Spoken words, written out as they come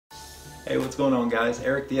Hey, what's going on, guys?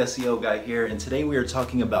 Eric the SEO guy here, and today we are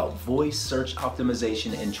talking about voice search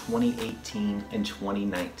optimization in 2018 and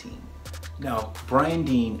 2019. Now, Brian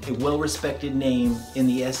Dean, a well-respected name in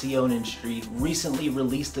the SEO industry, recently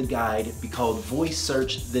released a guide called Voice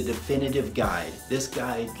Search: The Definitive Guide. This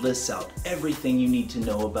guide lists out everything you need to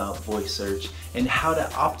know about voice search and how to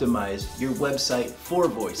optimize your website for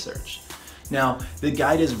voice search. Now, the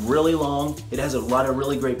guide is really long. It has a lot of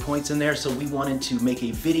really great points in there, so we wanted to make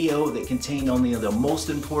a video that contained only the most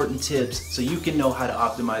important tips so you can know how to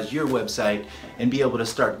optimize your website and be able to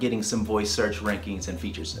start getting some voice search rankings and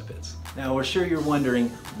feature snippets. Now, we're sure you're wondering,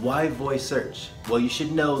 why voice search? Well, you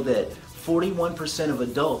should know that 41% of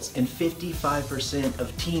adults and 55%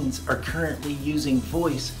 of teens are currently using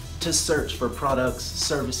voice to search for products,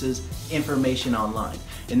 services, information online.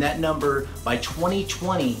 And that number by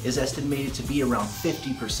 2020 is estimated to be around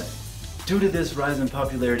 50%. Due to this rise in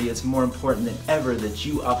popularity, it's more important than ever that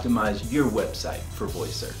you optimize your website for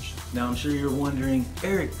voice search. Now, I'm sure you're wondering,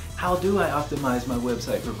 Eric, how do I optimize my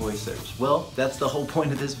website for voice search? Well, that's the whole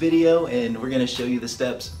point of this video, and we're gonna show you the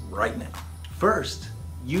steps right now. First,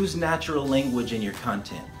 use natural language in your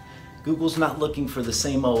content. Google's not looking for the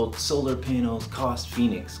same old solar panels cost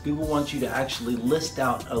Phoenix. Google wants you to actually list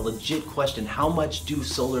out a legit question. How much do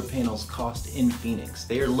solar panels cost in Phoenix?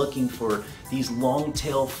 They are looking for these long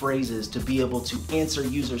tail phrases to be able to answer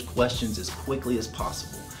users' questions as quickly as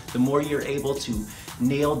possible. The more you're able to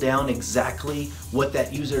nail down exactly what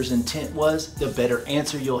that user's intent was, the better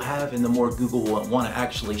answer you'll have, and the more Google will want to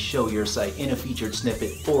actually show your site in a featured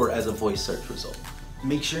snippet or as a voice search result.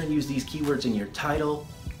 Make sure and use these keywords in your title,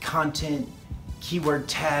 content, keyword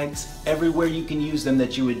tags, everywhere you can use them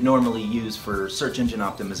that you would normally use for search engine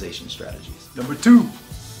optimization strategies. Number 2,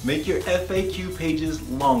 make your FAQ pages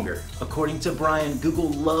longer. According to Brian, Google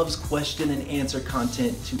loves question and answer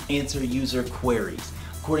content to answer user queries.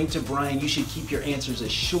 According to Brian, you should keep your answers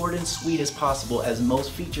as short and sweet as possible, as most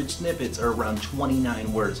featured snippets are around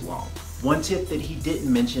 29 words long. One tip that he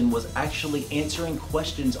didn't mention was actually answering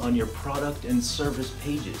questions on your product and service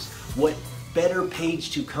pages. What better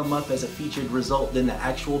page to come up as a featured result than the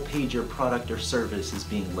actual page your product or service is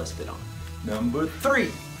being listed on? Number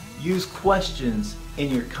 3, use questions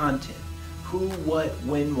in your content. Who, what,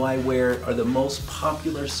 when, why, where are the most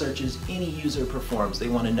popular searches any user performs. They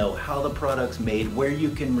want to know how the product's made, where you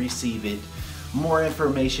can receive it, more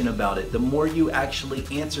information about it. The more you actually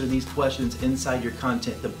answer these questions inside your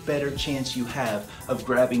content, the better chance you have of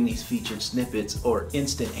grabbing these featured snippets or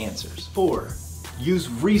instant answers. 4, use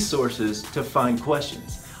resources to find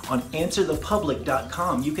questions. On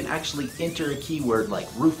answerthepublic.com, you can actually enter a keyword like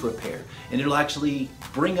roof repair, and it'll actually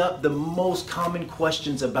bring up the most common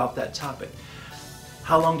questions about that topic.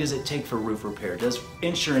 How long does it take for roof repair? Does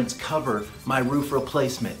insurance cover my roof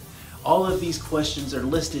replacement? All of these questions are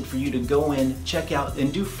listed for you to go in, check out,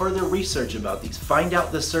 and do further research about these. Find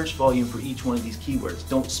out the search volume for each one of these keywords.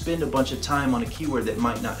 Don't spend a bunch of time on a keyword that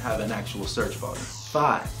might not have an actual search volume.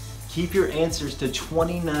 5, keep your answers to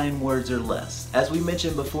 29 words or less. As we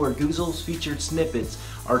mentioned before, Google's featured snippets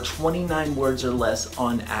are 29 words or less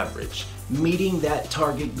on average. Meeting that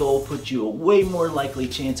target goal puts you a way more likely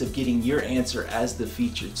chance of getting your answer as the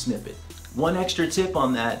featured snippet. One extra tip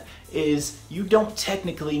on that is you don't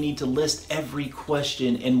technically need to list every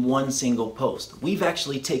question in one single post. We've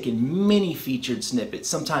actually taken many featured snippets,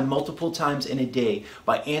 sometimes multiple times in a day,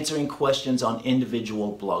 by answering questions on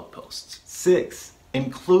individual blog posts. 6,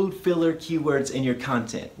 include filler keywords in your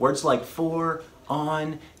content. Words like for,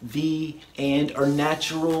 on, the, and are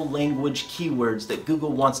natural language keywords that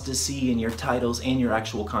Google wants to see in your titles and your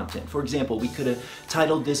actual content. For example, we could have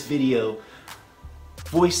titled this video,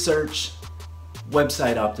 Voice Search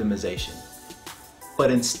Website Optimization.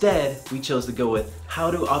 But instead, we chose to go with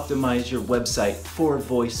how to optimize your website for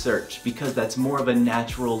voice search, because that's more of a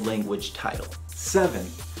natural language title. 7,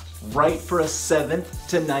 write for a 7th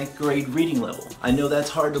to 9th grade reading level. I know that's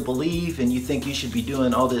hard to believe, and you think you should be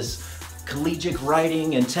doing all this collegiate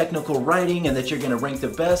writing and technical writing and that you're going to rank the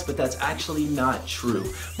best, but that's actually not true.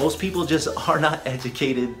 Most people just are not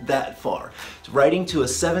educated that far. Writing to a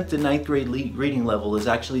 7th to 9th grade reading level is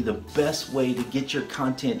actually the best way to get your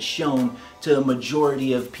content shown to a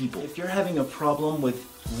majority of people. If you're having a problem with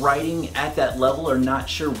writing at that level or not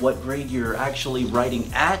sure what grade you're actually writing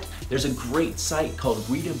at, there's a great site called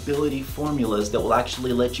Readability Formulas that will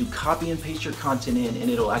actually let you copy and paste your content in, and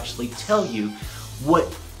it'll actually tell you what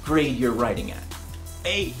grade you're writing at.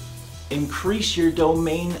 8, increase your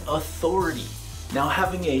domain authority. Now,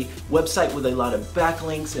 having a website with a lot of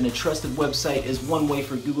backlinks and a trusted website is one way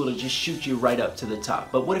for Google to just shoot you right up to the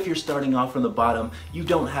top. But what if you're starting off from the bottom, you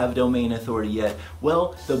don't have domain authority yet?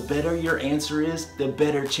 Well, the better your answer is, the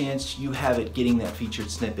better chance you have at getting that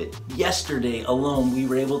featured snippet. Yesterday alone, we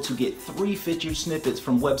were able to get 3 featured snippets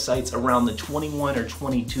from websites around the 21 or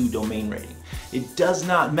 22 domain rating. It does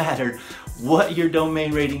not matter what your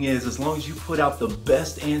domain rating is, as long as you put out the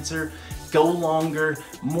best answer, go longer,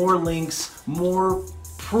 more links, more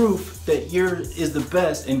proof that yours is the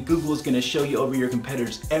best, and Google is going to show you over your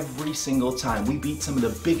competitors every single time. We beat some of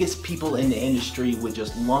the biggest people in the industry with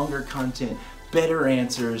just longer content, better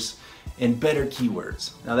answers, and better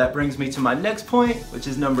keywords. Now that brings me to my next point, which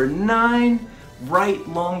is number 9, write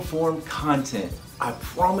long form content. I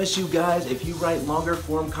promise you guys, if you write longer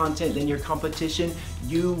form content than your competition,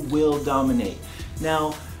 you will dominate.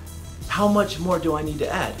 Now, how much more do I need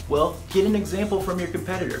to add? Well, get an example from your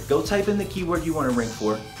competitor. Go type in the keyword you want to rank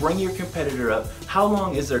for, bring your competitor up. How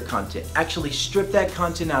long is their content? Actually strip that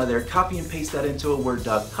content out of there, copy and paste that into a Word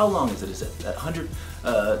doc. How long is it? Is it 100,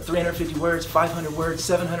 350 words, 500 words,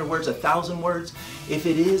 700 words, 1,000 words? If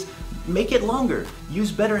it is, make it longer.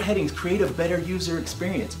 Use better headings, create a better user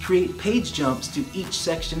experience. Create page jumps to each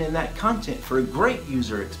section in that content for a great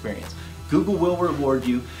user experience. Google will reward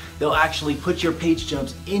you. They'll actually put your page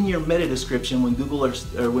jumps in your meta description when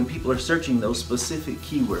when people are searching those specific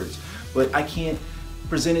keywords. But I can't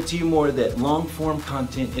present it to you more that long form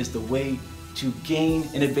content is the way to gain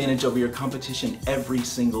an advantage over your competition every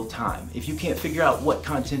single time. If you can't figure out what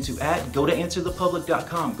content to add, go to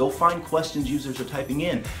answerthepublic.com. Go find questions users are typing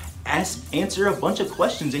in. Answer a bunch of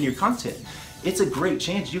questions in your content. It's a great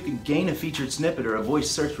chance you can gain a featured snippet or a voice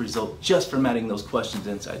search result just from adding those questions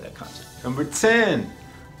inside that content. Number 10,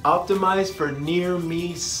 optimize for near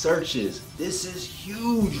me searches. This is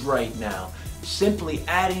huge right now. Simply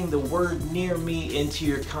adding the word near me into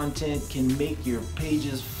your content can make your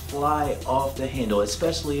pages fly off the handle,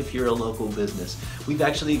 especially if you're a local business. We've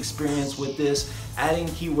actually experienced with this, adding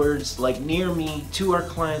keywords like near me to our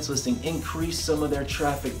clients listing increase some of their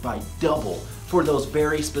traffic by double for those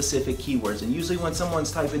very specific keywords. And usually when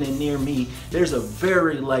someone's typing in near me, there's a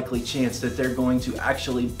very likely chance that they're going to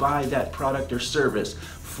actually buy that product or service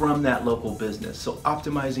from that local business. So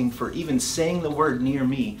optimizing for even saying the word near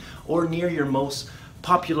me or near your most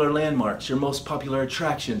popular landmarks, your most popular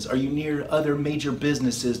attractions. Are you near other major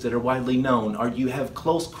businesses that are widely known? Or do you have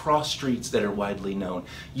close cross streets that are widely known?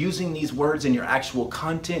 Using these words in your actual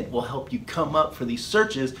content will help you come up for these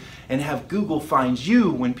searches and have Google find you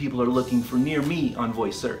when people are looking for near me on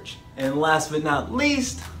voice search. And last but not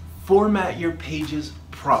least, format your pages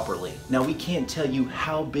properly. Now, we can't tell you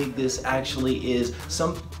how big this actually is.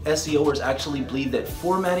 Some SEOers actually believe that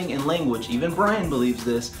formatting and language, even Brian believes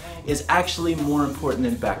this, is actually more important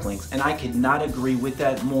than backlinks, and I could not agree with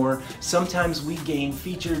that more. Sometimes we gain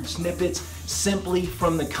featured snippets simply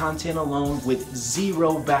from the content alone with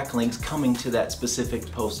 0 backlinks coming to that specific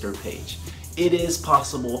post or page. It is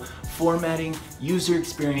possible. Formatting, user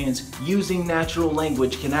experience, using natural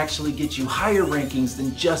language can actually get you higher rankings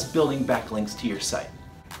than just building backlinks to your site.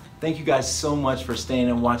 Thank you guys so much for staying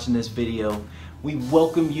and watching this video. We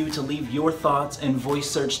welcome you to leave your thoughts and voice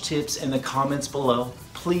search tips in the comments below.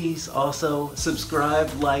 Please also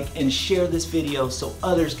subscribe, like, and share this video so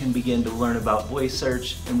others can begin to learn about voice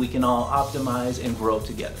search and we can all optimize and grow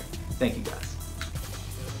together. Thank you guys.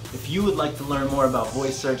 If you would like to learn more about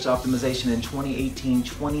voice search optimization in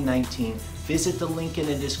 2018-2019, visit the link in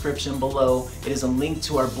the description below. It is a link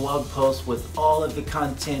to our blog post with all of the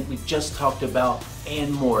content we just talked about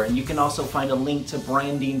and more. And you can also find a link to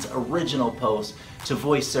Brian Dean's original post to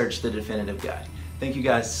voice search the definitive guide. Thank you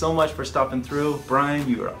guys so much for stopping through. Brian,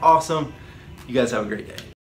 you are awesome. You guys have a great day.